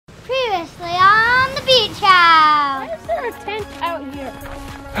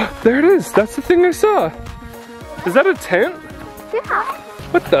There it is. That's the thing I saw. Is that a tent? Yeah.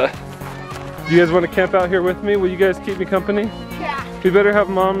 What the? Do you guys want to camp out here with me? Will you guys keep me company? Yeah. We better have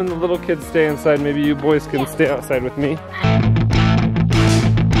Mom and the little kids stay inside. Maybe you boys can stay outside with me.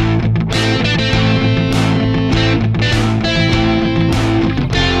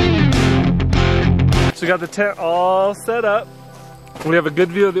 So we got the tent all set up. We have a good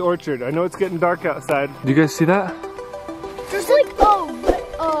view of the orchard. I know it's getting dark outside. Do you guys see that? There's like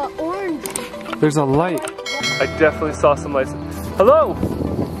orange. There's a light. I definitely saw some lights. Hello?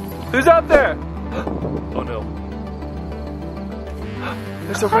 Who's out there? Oh no.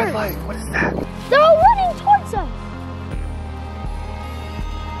 There's a red light. What is that? They're all running towards us.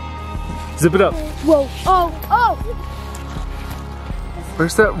 Zip it up. Whoa. Oh.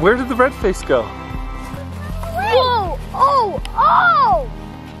 Where's that? Where did the red face go? Whoa. Oh.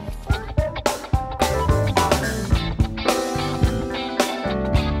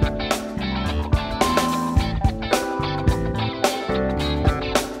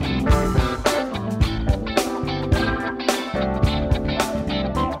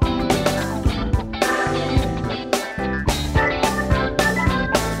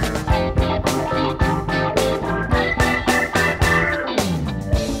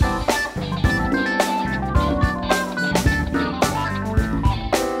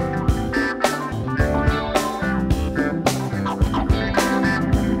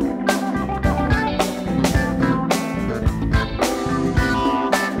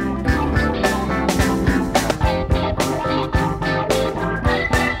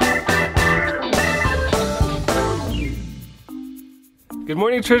 Good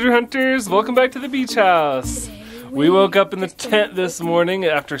morning, treasure hunters. Welcome back to the beach house. We woke up in the tent this morning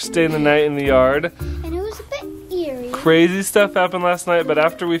after staying the night in the yard. And it was a bit eerie. Crazy stuff happened last night, but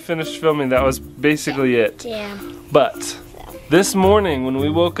after we finished filming, that was basically it. Yeah. But this morning when we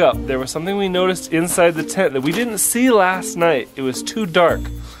woke up, there was something we noticed inside the tent that we didn't see last night. It was too dark.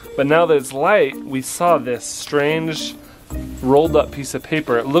 But now that it's light, we saw this strange rolled up piece of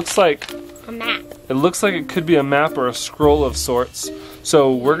paper. It looks like A map. It looks like it could be a map or a scroll of sorts.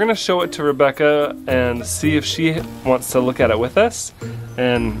 So we're gonna show it to Rebecca and see if she wants to look at it with us.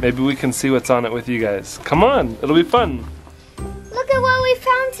 And maybe we can see what's on it with you guys. Come on, it'll be fun. Look at what we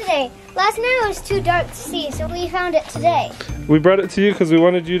found today. Last night it was too dark to see, so we found it today. We brought it to you because we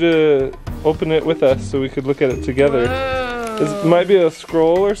wanted you to open it with us so we could look at it together. It might be a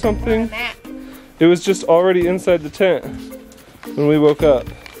scroll or something. Map. It was just already inside the tent when we woke up.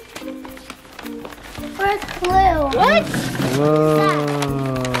 Where's Clue? What? Whoa.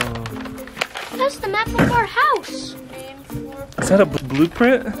 That's the map of our house. Is that a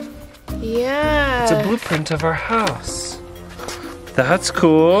blueprint? Yeah. It's a blueprint of our house. That's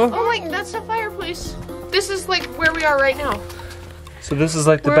cool. Oh wait, that's the fireplace. This is like where we are right now. So this is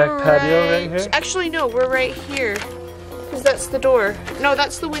like the back patio right here? Actually, no, we're right here. Because that's the door. No,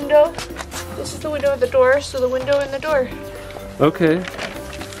 that's the window. This is the window and the door, so the window and the door. Okay.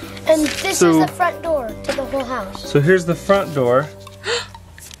 And this is the front door to the whole house. So here's the front door.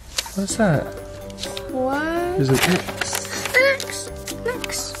 What's that? What? There's an X.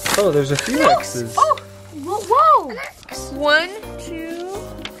 X. Oh, there's a few X's. Oh! Whoa! An X. 1, 2,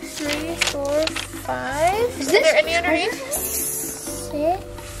 3, 4, 5. Is there any underneath? 6,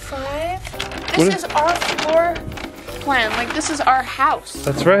 5. This is our floor plan. Like, this is our house.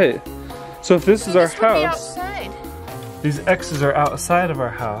 That's right. So if this is our This would be house, outside. these X's are outside of our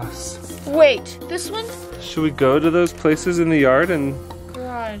house. Wait, this one? Should we go to those places in the yard and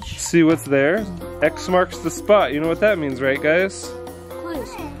Garage. see what's there? X marks the spot. You know what that means, right, guys? Clues.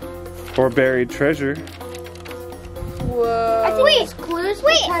 Or buried treasure. Whoa. I think it's clues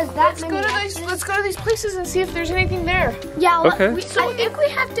because Let's go to these places and see if there's anything there. Yeah, Okay. I think we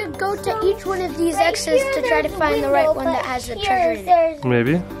have to go to each one of these X's to try to find the right one that has the treasure in it.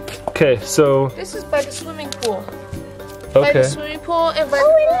 Maybe. Okay, so This is by the swimming pool. By the okay. swimming pool and by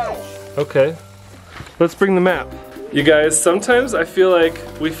the garage. Okay, let's bring the map. You guys, sometimes I feel like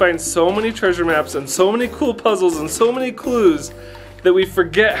we find so many treasure maps and so many cool puzzles and so many clues that we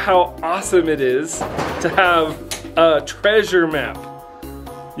forget how awesome it is to have a treasure map.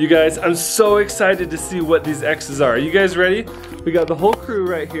 You guys, I'm so excited to see what these X's are. You guys ready? We got the whole crew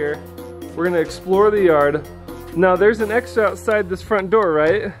right here. We're gonna explore the yard. Now there's an X outside this front door,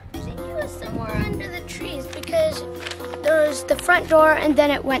 right? I think it was somewhere under the trees because there was the front door and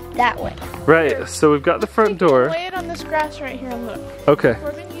then it went that way. Right, so we've got the front door. Lay it on this grass right here and look. Okay,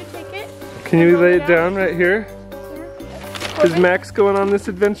 Corbin, you take it. can you roll lay it it down right here? Is Corbin? Max going on this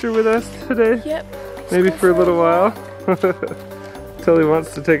adventure with us today? Yep. Maybe for a little while? Till he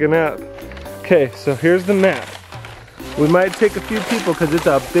wants to take a nap. Okay, so here's the map. We might take a few people because it's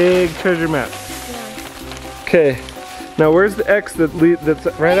a big treasure map. Yeah. Okay, now where's the X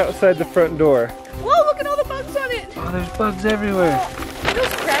that's right outside the front door? Whoa, look at all the bugs on it. Oh, there's bugs everywhere. Are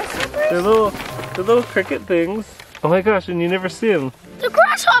those grasshoppers? They're little cricket things. Oh my gosh, and you never see them. The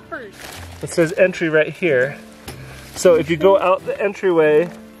grasshoppers. It says entry right here. So if you go out the entryway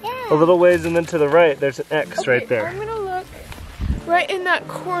a little ways and then to the right, there's an X right there. I'm gonna look right in that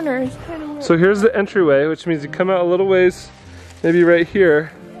corner. It's kind of weird. So here's the entryway, which means you come out a little ways, maybe right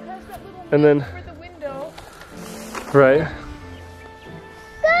here, It has that little and then for the window. right.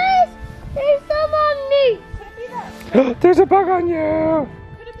 Guys, there's some on me. Could it be that? There's a bug on you!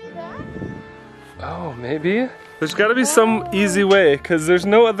 Could it be that? Oh, maybe. There's got to be some easy way, because there's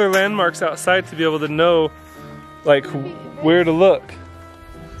no other landmarks outside to be able to know, like, where to look. Could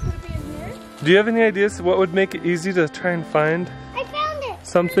it be in here? Do you have any ideas what would make it easy to try and find I found it.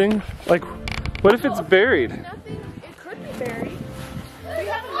 something? Like, what if it's buried? Nothing. It could be buried. There's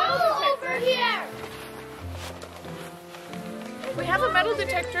a ball over here. We have a metal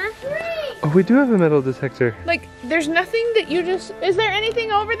detector. Oh, we do have a metal detector. Like, there's nothing that you just... Is there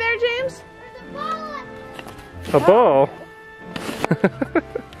anything over there, James? A ball?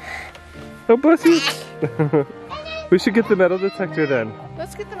 Oh, bless you. We should get the metal detector then.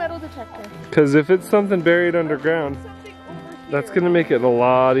 Let's get the metal detector. Because if it's something buried underground, Something over here. that's going to make it a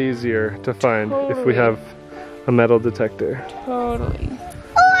lot easier to find if we have a metal detector. Totally.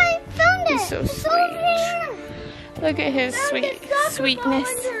 Oh, I found it. He's so It's sweet. over here. Look at his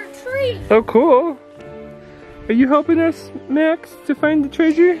sweetness. Under a tree. Oh, cool. Are you helping us, Max, to find the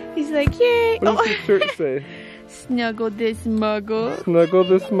treasure? He's like, yay. What does the shirt say? Snuggle this muggle. Snuggle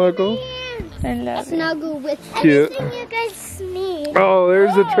the smuggle. I love it. Snuggle with Cute. anything you guys need. Oh,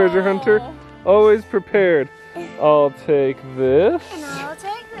 there's the treasure hunter. Always prepared. I'll take this. And I'll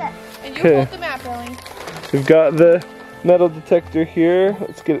take this. And you Okay. hold the map, Ellie. We've got the metal detector here.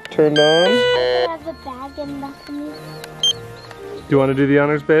 Let's get it turned on. I have the bag in back of me. Do you want to do the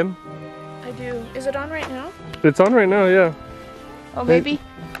honors, babe? I do. Is it on right now? It's on right now, yeah. Oh, maybe.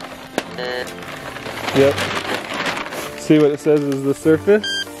 Yep. See what it says is the surface?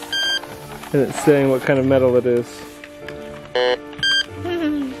 And it's saying what kind of metal it is.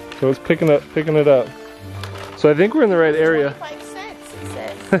 So it's picking it up. So I think we're in the right area. 25 cents, it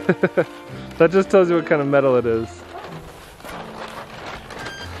says. That just tells you what kind of metal it is.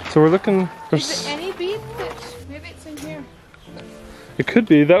 So we're looking for... Is it any bead that... Maybe it's in here. It could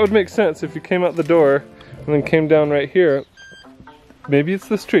be. That would make sense if you came out the door and then came down right here. Maybe it's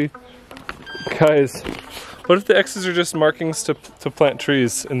this tree. Guys, what if the X's are just markings to plant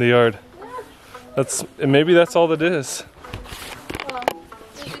trees in the yard? Maybe that's all that is. Well,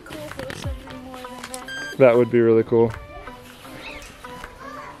 it'd be cool if it was something more than that. That would be really cool.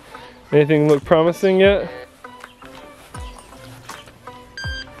 Anything look promising yet?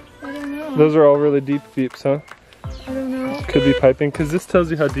 I don't know. Those are all really deep beeps, huh? I don't know. Could be piping, because this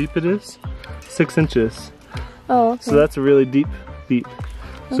tells you how deep it is. 6 inches. Oh, okay. So that's a really deep beep.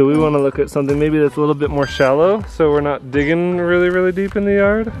 So we want to look at something maybe that's a little bit more shallow, so we're not digging really, really deep in the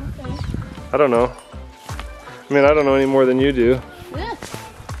yard. Okay. I don't know. I mean, I don't know any more than you do. Yeah.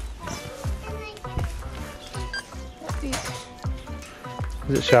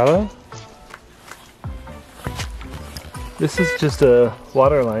 Is it shallow? This is just a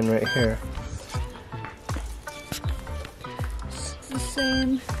water line right here. It's the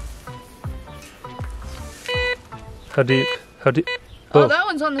same. How deep? How deep? Oh, Whoa. that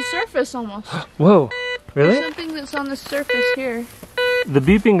one's on the surface almost. Whoa. There's Really? something that's on the surface here. The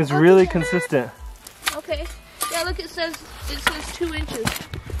beeping is really consistent. Okay. Yeah, look, it says 2 inches.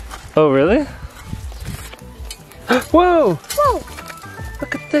 Oh, really? Whoa! Whoa.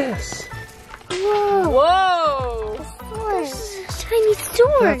 Look at this. Whoa. Whoa! There's a tiny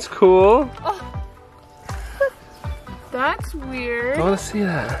sword. That's cool. Oh. That's weird. I want to see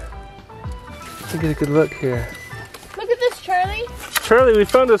that. Let me get a good look here. Look at this, Charlie. Charlie, we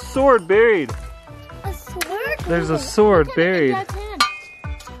found a sword buried. A sword? There's a sword buried. Dad's hand.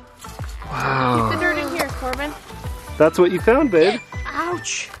 Wow. Keep the dirt in here, Corbin. That's what you found, babe.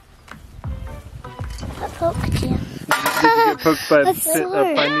 Ouch. I poked you. Did you get poked by a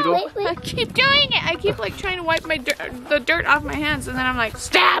sword. pine needle? Wait, I keep doing it. I keep like trying to wipe my the dirt off my hands, and then I'm like,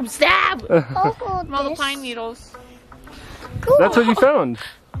 stab, stab. I'll hold From all the this. pine needles. Cool. That's what you found.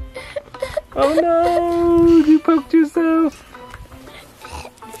 Oh no! You poked yourself.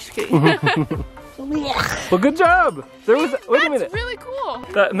 Just kidding. Well, good job. There was. Wait a minute. That's really cool.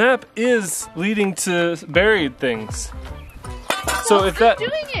 That map is leading to buried things. So if that,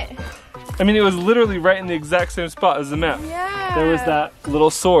 Doing it. I mean, it was literally right in the exact same spot as the map. Yeah. There was that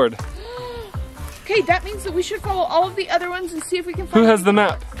little sword. Okay, that means that we should follow all of the other ones and see if we can find Who has the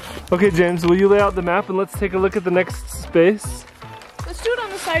map? Okay, James, will you lay out the map and let's take a look at the next space? Let's do it on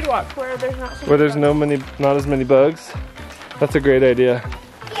the sidewalk where there's not so Where there's not as many bugs? That's a great idea.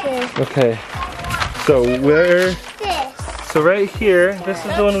 Okay. So where? So right here, this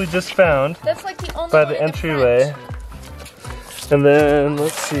is the one we just found. That's like the only by one the in entryway. And then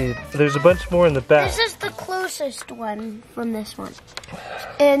let's see, there's a bunch more in the back. This is the closest one from this one.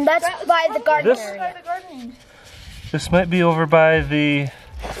 And that's by the garden area. By the garden. This might be over by the,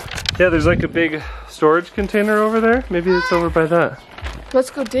 yeah, there's like a big storage container over there. Maybe it's over by that. Let's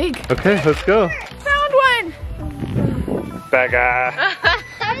go dig. Okay, let's go. Found one! Bagga.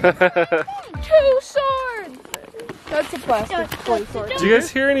 2 swords! That's a plastic toy sword. Do you guys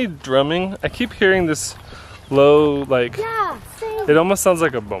hear any drumming? I keep hearing this low, like, Yeah, same. it almost sounds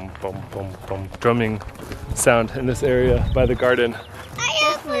like a bum, bum, bum, bum drumming sound in this area by the garden. I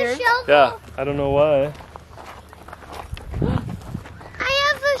have a shovel. Yeah, I don't know why. I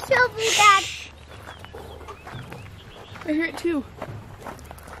have a shovel, Dad. I hear it too.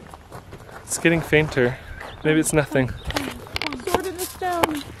 It's getting fainter. Maybe it's nothing. Sword in the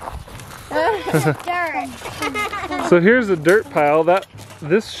stone. Dirt. So here's a dirt pile.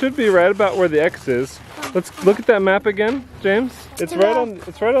 This should be right about where the X is. Let's look at that map again, James. It's right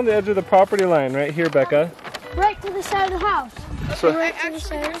on the edge of the property line right here, Becca. Right to the side of the house. So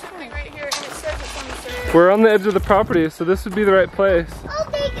Actually, there's something right here and it says it's on the surface. we're on the edge of the property, so this would be the right place. I'll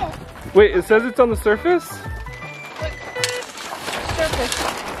take it. Wait, it says it's on the surface?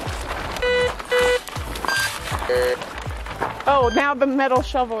 Surface. Oh, now the metal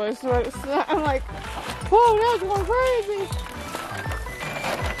shovel is what it's, I'm like, whoa, now it's going crazy.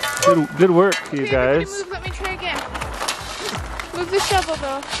 Good work, you Okay, guys. let me try again. Move the shovel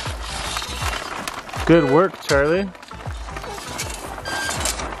though. Good work, Charlie.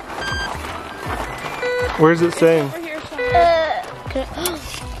 Where's it saying? Over here somewhere. Okay.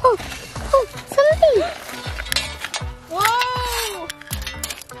 Oh, something. Whoa!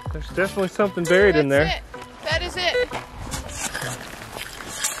 There's definitely something buried in there. It. That is it.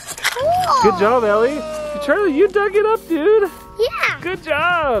 Cool. Good job, Ellie. Charlie, you dug it up, dude. Yeah. Good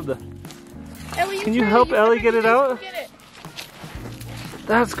job. Ellie, Can you help Ellie get it out? Get it.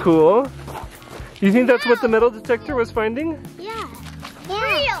 That's cool. You think that's what the metal detector was finding? Yeah.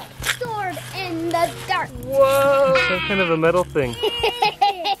 Real sword in the dark. Whoa! Some kind of a metal thing.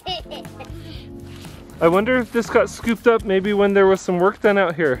 I wonder if this got scooped up maybe when there was some work done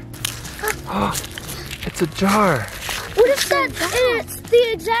out here. Oh, it's a jar. What is that? It's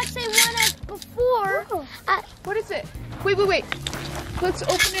the exact same one as before. What is it? Wait. Let's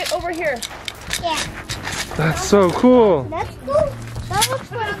open it over here. Yeah. That's so cool. That's cool. That looks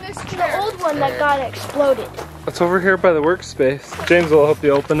Put it on this like chair. the old one that got exploded. It's over here by the workspace. James will help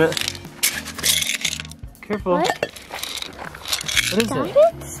you open it. Careful. What? What is it?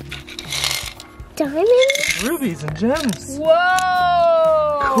 Diamonds? Diamonds? Rubies and gems.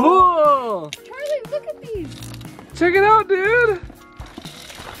 Whoa! Cool. Charlie, look at these. Check it out, dude.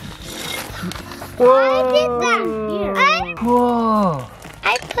 Whoa. I did that. Cool.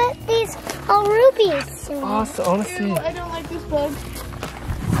 I put these rubies in. Awesome. I want to Ew, see. I don't like this bug.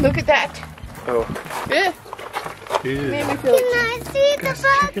 Look at that. Oh. Ugh. Ew. Made me feel Can I see the Guys,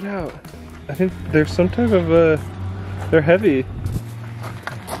 bug? check it out. I think there's some type of they're heavy.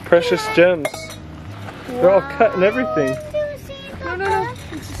 Precious gems. They're all cut and everything. No.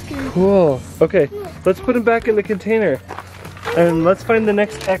 It's just scary. Cool. Okay, let's put them back in the container. And let's find the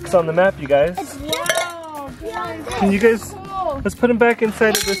next X on the map, you guys. Wow. Can you guys, Cool. let's put them back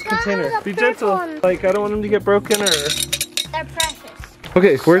inside of this container. Be gentle. Like, I don't want them to get broken or... They're precious.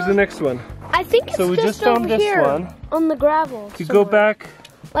 Okay, where's the next one? I think it's So we just found over this here one. on the gravel. You go somewhere. back.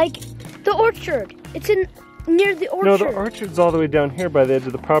 Like the orchard. It's near the orchard. No, the orchard's all the way down here by the edge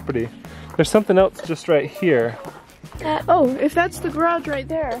of the property. There's something else just right here. Oh, if that's the garage right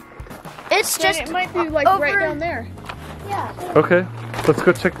there, It's then just it might be like over, right down there. Yeah. Okay, let's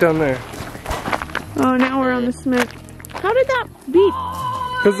go check down there. Oh, now we're on the cement. How did that beep?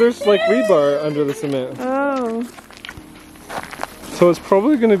 Because there's like rebar under the cement. Oh, So it's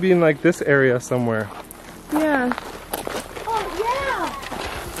probably going to be in like this area somewhere. yeah. Oh yeah.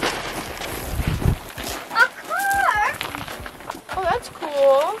 A car. Oh, that's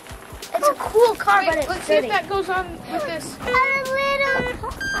cool. It's a cool car, but Wait, it's let's see if pretty. that goes on with this A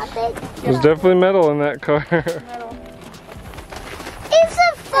little big. There's definitely metal in that car. metal. It's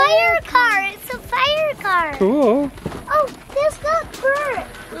a fire car. It's a fire car. Cool. Oh, this got burnt.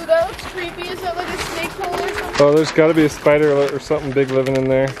 Ooh, that looks creepy. Is that like a snake hole or something? Oh, there's got to be a spider or something big living in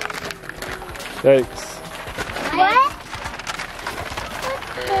there. Yikes. What?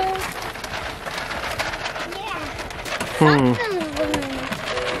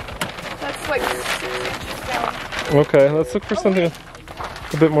 That's like 6 inches down. Okay, let's look for something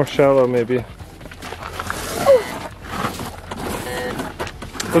a bit more shallow, maybe.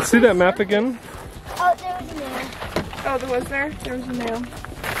 Let's see that map again. Oh, there was a nail. Oh, there was there? There was a nail.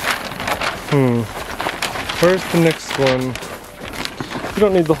 Where's the next one? You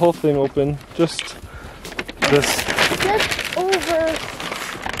don't need the whole thing open, just this. Just over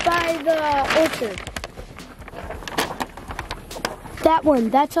by the orchard. That one,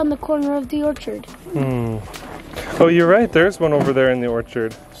 that's on the corner of the orchard. Oh, you're right, there's one over there in the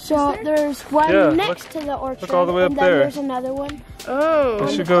orchard. So there's one next to the orchard. Look all the way up and then there. There's another one. Oh.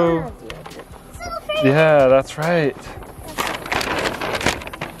 We should go. Yeah, that's right.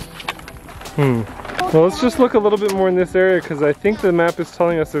 Well, let's just look a little bit more in this area because I think the map is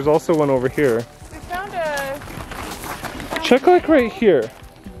telling us there's also one over here. We found a... Check like right here.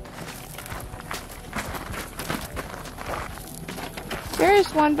 There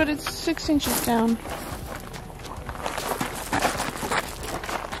is one, but it's 6 inches down.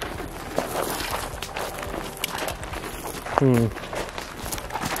 Yeah,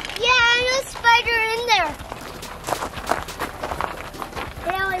 I know a spider in there.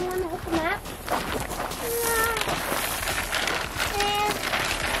 Hey, you want to hook the map? And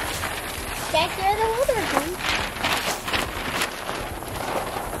back there, the older one.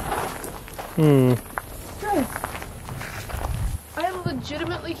 I am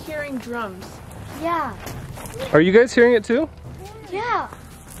legitimately hearing drums. Yeah. Are you guys hearing it too? Yeah.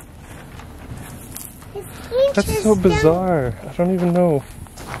 That's so bizarre. I don't even know.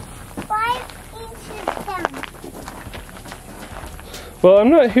 5 inches down. Well, I'm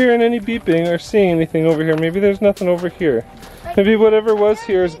not hearing any beeping or seeing anything over here. Maybe there's nothing over here. Maybe whatever was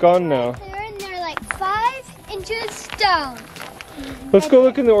here is gone now. They're like 5 inches down. Let's go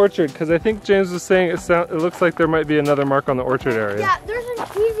look in the orchard because I think James was saying it looks like there might be another mark on the orchard area. Yeah, there's an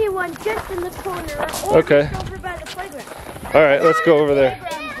easy one just in the corner. Okay. Over by the playground. All right, let's go over there.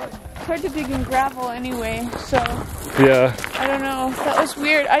 It's hard to dig in gravel anyway, so Yeah. I don't know. That was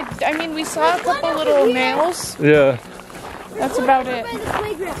weird. I mean, we saw a couple little nails. Yeah. That's about it. By the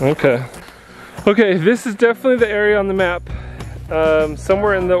playground. Okay. Okay, this is definitely the area on the map.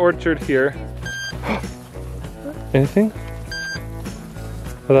 Somewhere in the orchard here. Anything?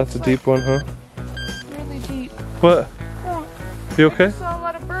 Oh, that's a deep one, huh? Really deep. What? You okay? I saw a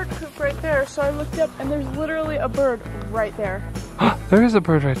lot of bird poop right there, so I looked up and there's literally a bird right there. There is a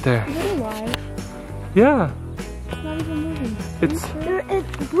bird right there. Is it alive? Yeah. It's not even moving. It's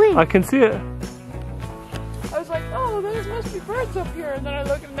blink. I can see it. I was like, oh, there must be birds up here, and then I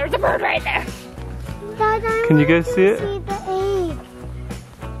look and there's a bird right there. Can you guys see it? See the egg.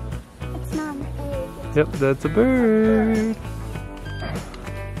 It's not an egg. Yep, that's a bird.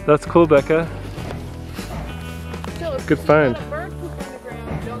 That's cool, Becca. Still, if Good you see find. a bird poop on the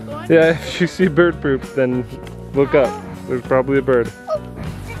ground, don't go in. Yeah, if you see bird poop, then look up. There's probably a bird. Oh,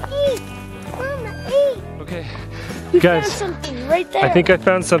 the egg. Mama, egg. Okay, You guys. found something right there. I think I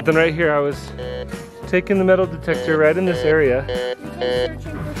found something right here. I was taking the metal detector right in this area. You've been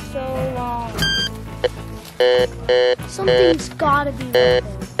searching for so long. Something's gotta be right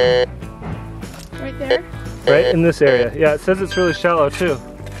there. Right there? Right in this area. Yeah, it says it's really shallow too.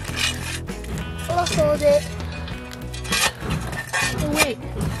 I'll hold it. Oh, wait.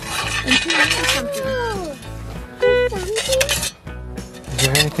 I'm too late for something. Is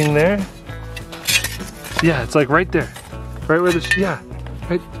there anything there? Yeah, it's like right there. Right where the, yeah.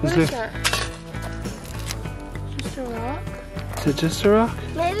 Right, What is is there, that? Just a rock? is it just a rock?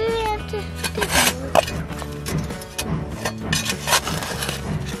 Maybe we have to dig it.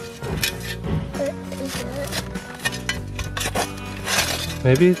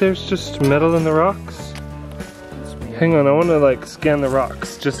 Maybe there's just metal in the rocks? Hang on, I want to like scan the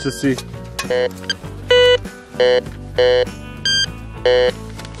rocks just to see.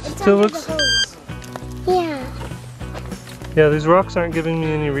 Still looks, Yeah. yeah, these rocks aren't giving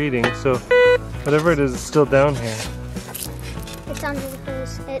me any reading, so whatever it is, it's still down here. It's under the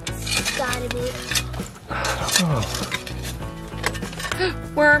hose. It's gotta be. Oh.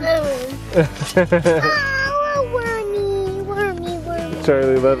 Worm. Oh, wormy.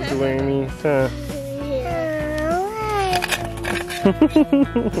 Charlie loves wormies, huh?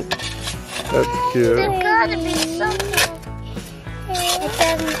 That's cute. There's gotta be something. It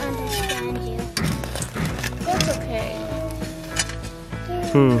doesn't understand you. That's okay.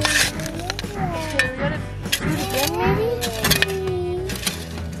 Hmm. Okay, we gotta do it again, maybe?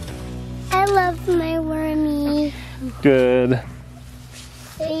 I love my wormy. Good.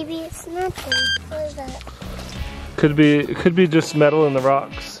 Baby, it's nothing. What is that? Could be just metal in the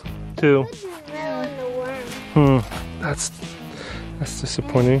rocks, too. Metal in the worm. Hmm. That's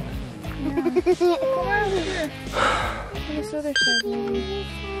disappointing. Come on over here. This other side, maybe.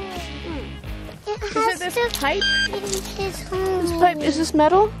 Is it this pipe? This pipe, is this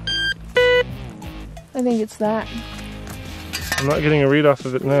metal? I think it's that. I'm not getting a read off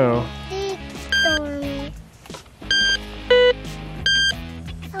of it now.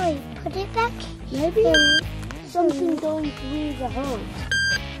 Oh, put it back. Maybe something going through the hose.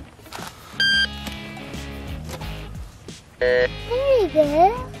 There you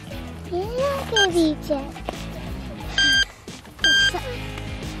go. Yeah, baby Jack.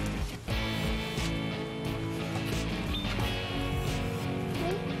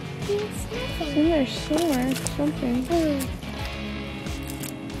 It's in there somewhere, something.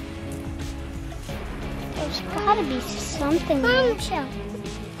 There's gotta be something. Clamshell.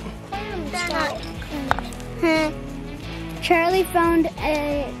 Charlie found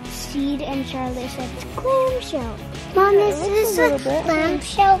a seed and Charlie said it's clamshell. Mom, is this a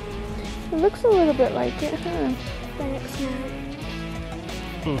clamshell? It looks a little bit like it, huh? But it's not.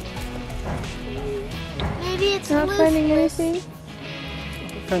 Maybe it's Not loose. finding anything? Not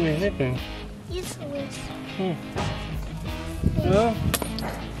finding anything. Useless. Well,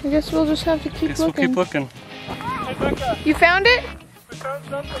 I guess we'll just have to keep we'll looking. keep looking. Hey Becca, You found it? we found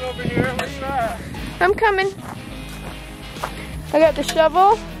something over here. Where you at? I'm coming. I got the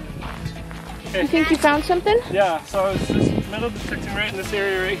shovel. Okay. You think you found something? Yeah, so I was just metal detecting right in this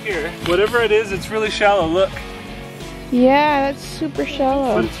area right here. Whatever it is, it's really shallow. Look. Yeah, that's super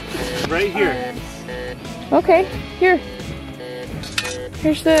shallow. But it's right here. Okay, here.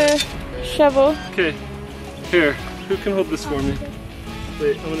 Here's the shovel. Okay, here. Who can hold this for me?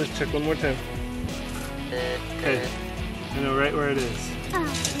 Wait, I'm gonna check one more time. Okay, I know right where it is.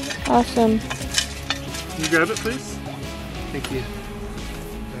 Awesome. Can you grab it, please? Thank you.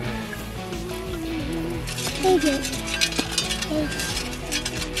 Take it.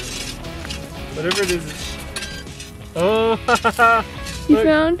 Whatever it is. Oh, You look,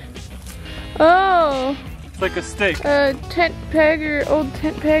 found? Oh, it's like a stake. a tent peg or old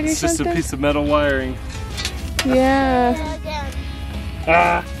tent peg or It's just something? a piece of metal wiring. Yeah.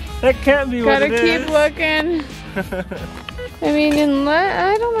 Ah, that can't be what Gotta it keep is. looking. I mean,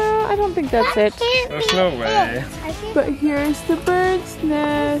 I don't know. I don't think that's it. There's no way. But here's the bird's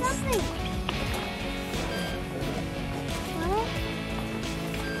nest.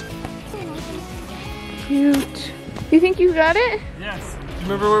 Cute. You think you got it? Yes. Do you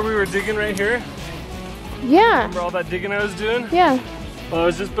remember where we were digging right here? Yeah. Remember all that digging I was doing? Yeah. Well, I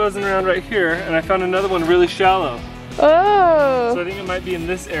was just buzzing around right here and I found another one really shallow. Oh. So I think it might be in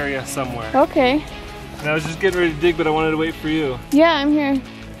this area somewhere. Okay. And I was just getting ready to dig, but I wanted to wait for you. Yeah, I'm here.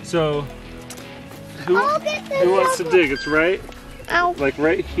 So, who wants to dig? It's right, Ow. like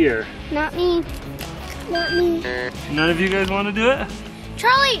right here. Not me. Not me. None of you guys want to do it?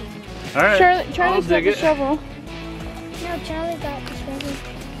 Charlie! All right, Charlie's I'll got dig the it. shovel. No, Charlie got this ready.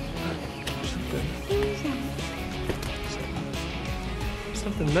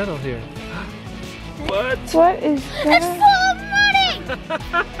 Something metal here. What? What is It's that? full of money!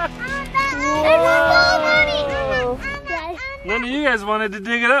 Whoa. None of you guys wanted to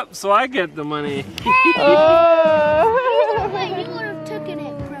dig it up, so I get the money. Oh. You would have taken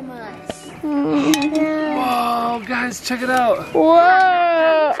it from us. Whoa, guys, check it out.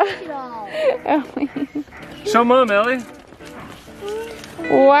 Whoa. Show Mom, Ellie.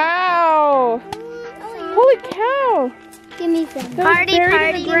 Wow. Holy cow. Give me some. That was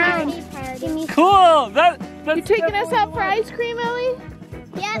buried in the ground. Give me some. Cool. That's You taking us out for ice cream, Ellie?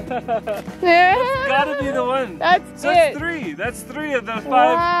 Yep. Yeah. gotta be the one. That's So it. that's three. That's three of the 5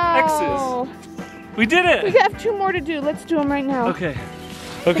 Wow. X's. We did it. We have 2 more to do. Let's do them right now. Okay.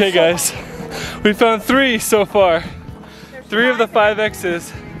 Okay, guys. We found 3 so far. 3 of the 5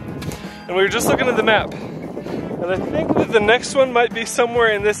 X's. And we were just looking at the map. And I think that the next one might be somewhere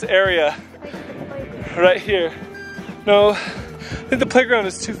in this area. Right here. No, I think the playground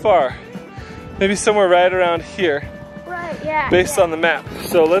is too far. Maybe somewhere right around here. Right, yeah. Based on the map.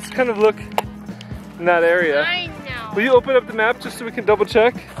 So let's kind of look in that area. I know. Will you open up the map just so we can double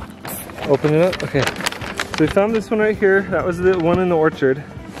check? Open it up, okay. So we found this one right here. That was the one in the orchard.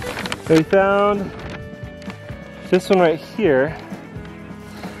 And we found this one right here.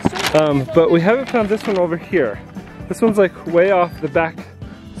 But we haven't found this one over here. This one's like way off the back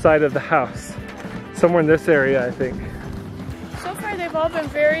side of the house. Somewhere in this area, I think. So far they've all been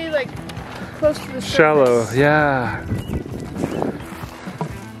very like close to the surface. Shallow, yeah.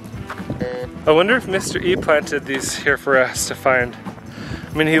 I wonder if Mr. E planted these here for us to find.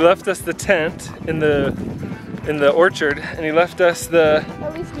 I mean, he left us the tent in the orchard, and he left us the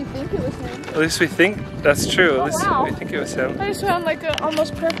At least we think it was him. At least we think that's true. At least wow. we think it was him. I just found like an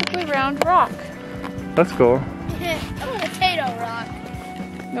almost perfectly round rock. That's cool. A potato rock.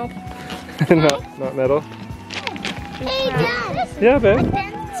 Nope. not metal. Hey, Dad. Yeah, babe.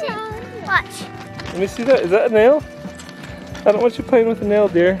 Watch. Let me see that. Is that a nail? I don't want you playing with a nail,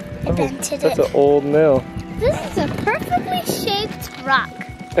 dear. Oh, dented that's it. an old nail. This is a perfectly shaped rock.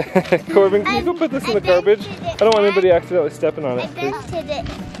 Corbin, can you go put this in the garbage? I don't want anybody accidentally stepping on I it. Please. dented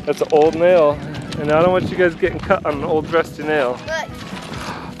it. That's an old nail. And I don't want you guys getting cut on an old rusty nail.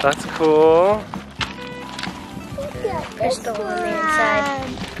 Look. That's cool. There's the one on the inside.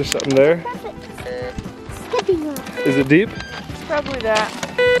 There's something there. Skipping rock. Is it deep? It's probably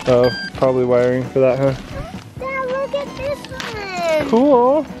that. Oh, probably wiring for that, huh? Dad, look at this one.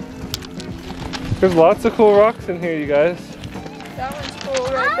 Cool. There's lots of cool rocks in here, you guys. That one's cool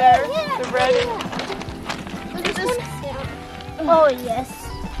right there. The red. Look at this. Oh, yes.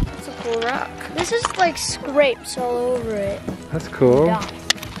 It's a cool rock. This is like scrapes all over it. That's cool.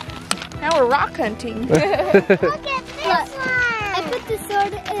 Now we're rock hunting. Look at this one. I put the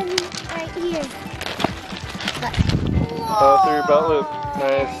soda in right here. Oh, through your belt loop.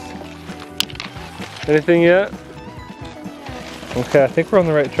 Nice. Anything yet? Okay, I think we're on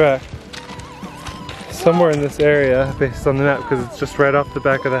the right track. Somewhere in this area, based on the map, because it's just right off the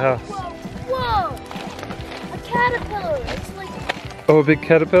back of the house. Whoa! A caterpillar. It's like, Oh, a big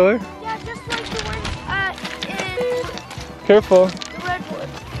caterpillar? yeah, just like the one in Careful. the redwood.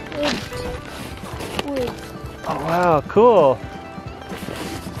 Oh, wow, cool.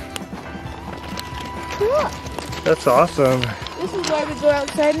 Cool. That's awesome. This is why we go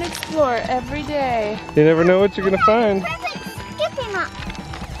outside and explore every day. You never know what you're gonna find. Perfect skipping rock.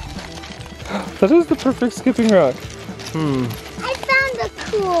 That is the perfect skipping rock. I found a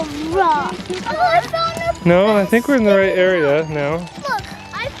cool rock. Oh, I found a No, I think we're in the right area now. look.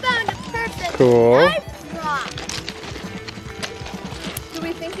 I found a perfect Cool. nice rock. Do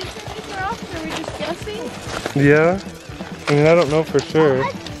we think it's a nice rock, or are we just guessing? Yeah? I mean, I don't know for sure.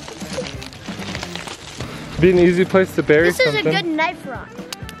 Be an easy place to bury This is something. a good knife rock.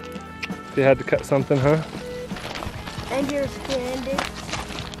 If you had to cut something, huh? And you're standing.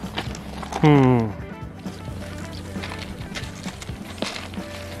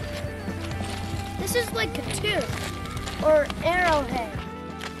 This is like a tooth or arrowhead.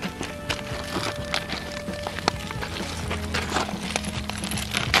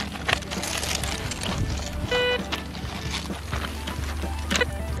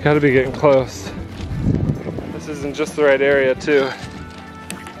 Gotta be getting close. This isn't just the right area, too. No,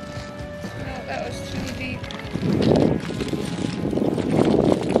 that was too deep.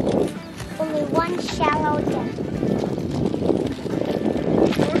 Only one shallow depth.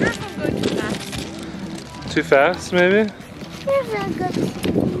 I wonder if I'm going too fast. Too fast, maybe? Here's a good.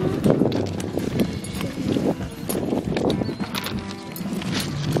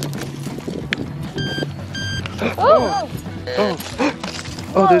 Oh!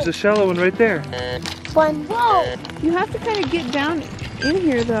 Oh, there's a shallow one right there. One. Whoa! You have to kind of get down in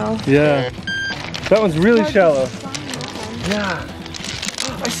here, though. Yeah. That one's really shallow. Find that one.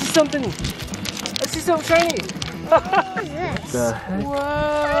 Yeah. I see something. I see something shiny. What is this? The heck?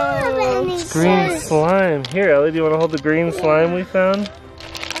 Whoa. Green slime. Here, Ellie, do you want to hold the green slime we found?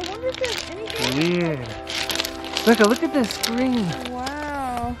 I wonder if there's anything. Weird. Look at this green.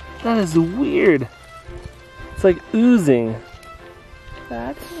 Wow. That is weird. It's like oozing.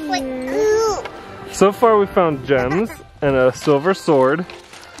 That's Like, weird. ooh. So far we found gems and a silver sword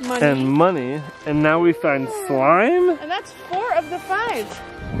Money. and money, and now we find slime? And that's 4 of the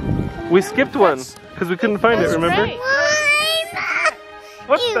 5. We skipped one because we couldn't find it, That's remember? right.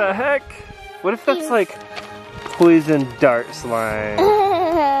 What the heck? What if that's like poison dart slime?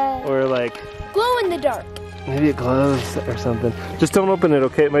 Or like, Glow in the dark. maybe it glows or something. Just don't open it,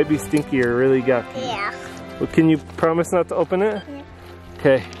 okay? It might be stinky or really yucky. Yeah. Well, can you promise not to open it?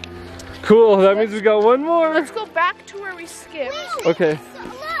 Okay. Cool, that means we got one more. Let's go back to where we skipped. Okay.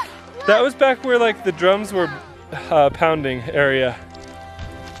 That was back where like the drums were pounding area.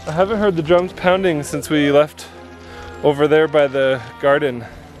 I haven't heard the drums pounding since we left over there by the garden.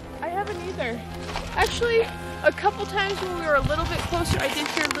 I haven't either. Actually, a couple times when we were a little bit closer, I did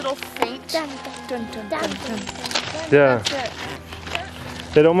hear a little faint. Dun, Dun, dun, dun, dun, dun. Yeah. That's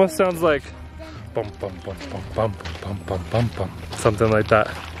it. It almost sounds like bum bum bum bum bum bum bum bum bum, something like that.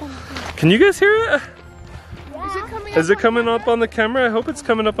 Can you guys hear it? Is it coming up on the camera? I hope it's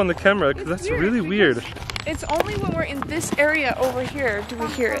coming up on the camera because that's really weird. It's only when we're in this area over here do we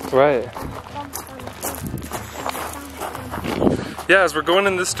hear it. Right. Yeah, as we're going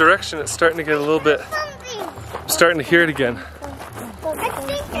in this direction, it's starting to get a little bit. I'm starting to hear it again. I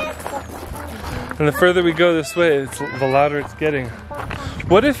think And the further we go this way, the louder it's getting.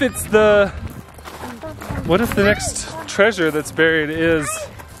 What if it's the next treasure that's buried is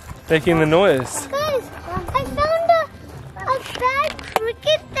making the noise? Guys, I found a bad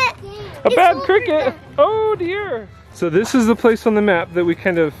cricket that A bad cricket? Oh dear! So this is the place on the map that we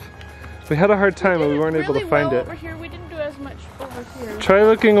had a hard time and we weren't able to find it. Over here. We didn't do as much over here. Try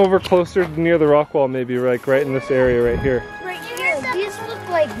looking over closer near the rock wall, maybe like right in this area right here. right here. These look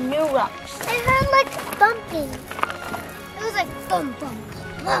like new rocks. It heard like thumping. It was like thump, thump,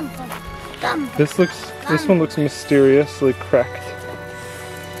 thump, thump, thump. This one looks mysteriously cracked.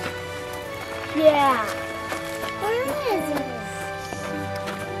 Yeah. Where is it?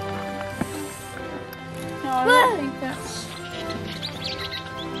 No, I don't think that's...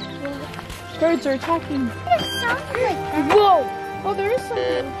 Birds are attacking. It sounds like that. Whoa! Oh, there is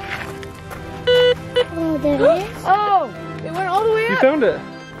something. Oh, there is? Oh! It went all the way You up. found it!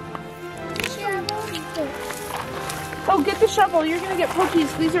 Oh, get the shovel. You're gonna get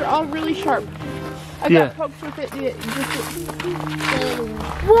pokies. These are all really sharp. I got poked with it.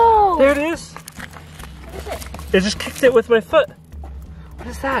 Whoa! There it is! I just kicked it with my foot. What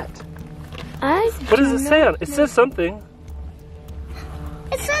is that? What does it say on it? It says something.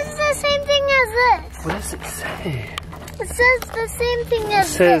 It says the same thing as this. What does it say? It says the same thing as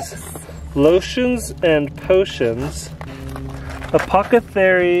It says this. lotions and potions,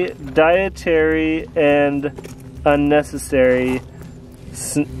 apothecary, dietary, and unnecessary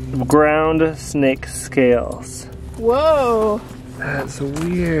ground snake scales. Whoa! That's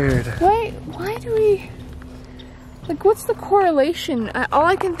weird. Why do we... Like, what's the correlation? All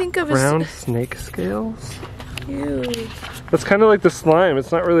I can think of is... Ground snake scales? Ew. That's kind of like the slime.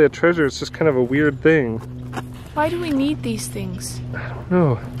 It's not really a treasure. It's just kind of a weird thing. Why do we need these things? I don't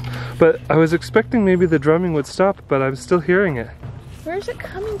know. But I was expecting maybe the drumming would stop, but I'm still hearing it. Where is it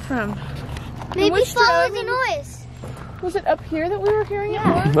coming from? Maybe follow the noise. Was it up here that we were hearing it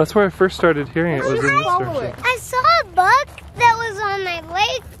more? That's where I first started hearing it. Was in this Follow direction. it. I saw a bug that was on my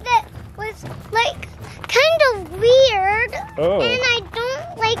leg that was like kind of weird. Oh. And I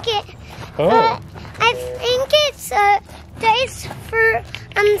don't like it. Oh. But I think it's a dice for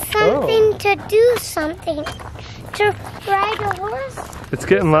something to do something. To ride a horse It's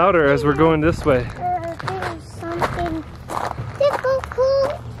getting louder as we're going this way. or do something.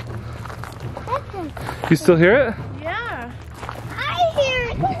 Cool. You still hear it? Yeah. I hear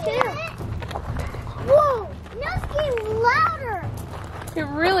it too. Whoa, now it's getting louder. It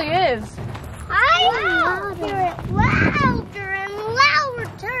really is. I hear it louder and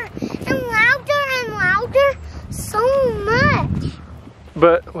louder and louder and louder so much.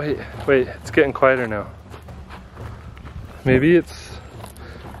 But wait, it's getting quieter now. Maybe it's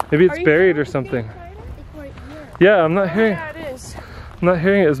buried or something. Yeah, I'm not hearing. Yeah, it is. I'm not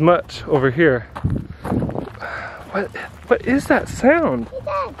hearing it as much over here. What is that sound? Do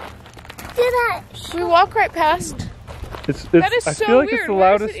that. We walk right past. It's That is I so feel like weird. it's the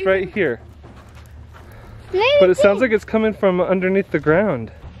Where is loudest it right even- here. Maybe But it sounds like it's coming from underneath the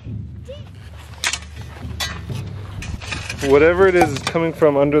ground. Whatever it is coming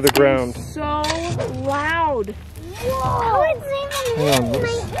from under the ground. So loud. Whoa, it's even in my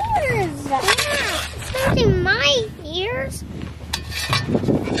ears. Yeah, it's not in my ears.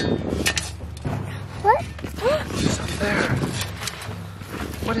 What? What's up there?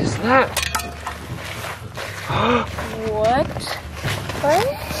 What is that? What?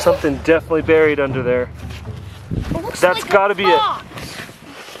 Something definitely buried under there. It looks That's like gotta a be it. box.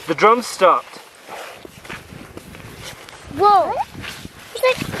 The drum stopped. Whoa. It's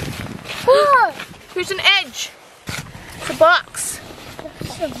like, whoa. Here's an edge. It's a box.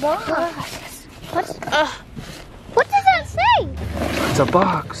 It's a box. What does that say? It's a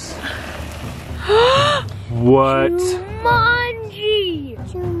box. What? Jumanji.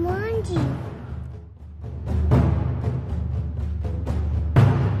 Jumanji.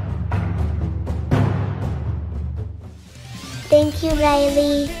 Thank you,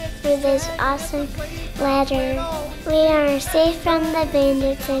 Riley, for this awesome letter. We are safe from the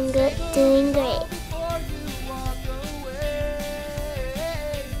bandits and doing great.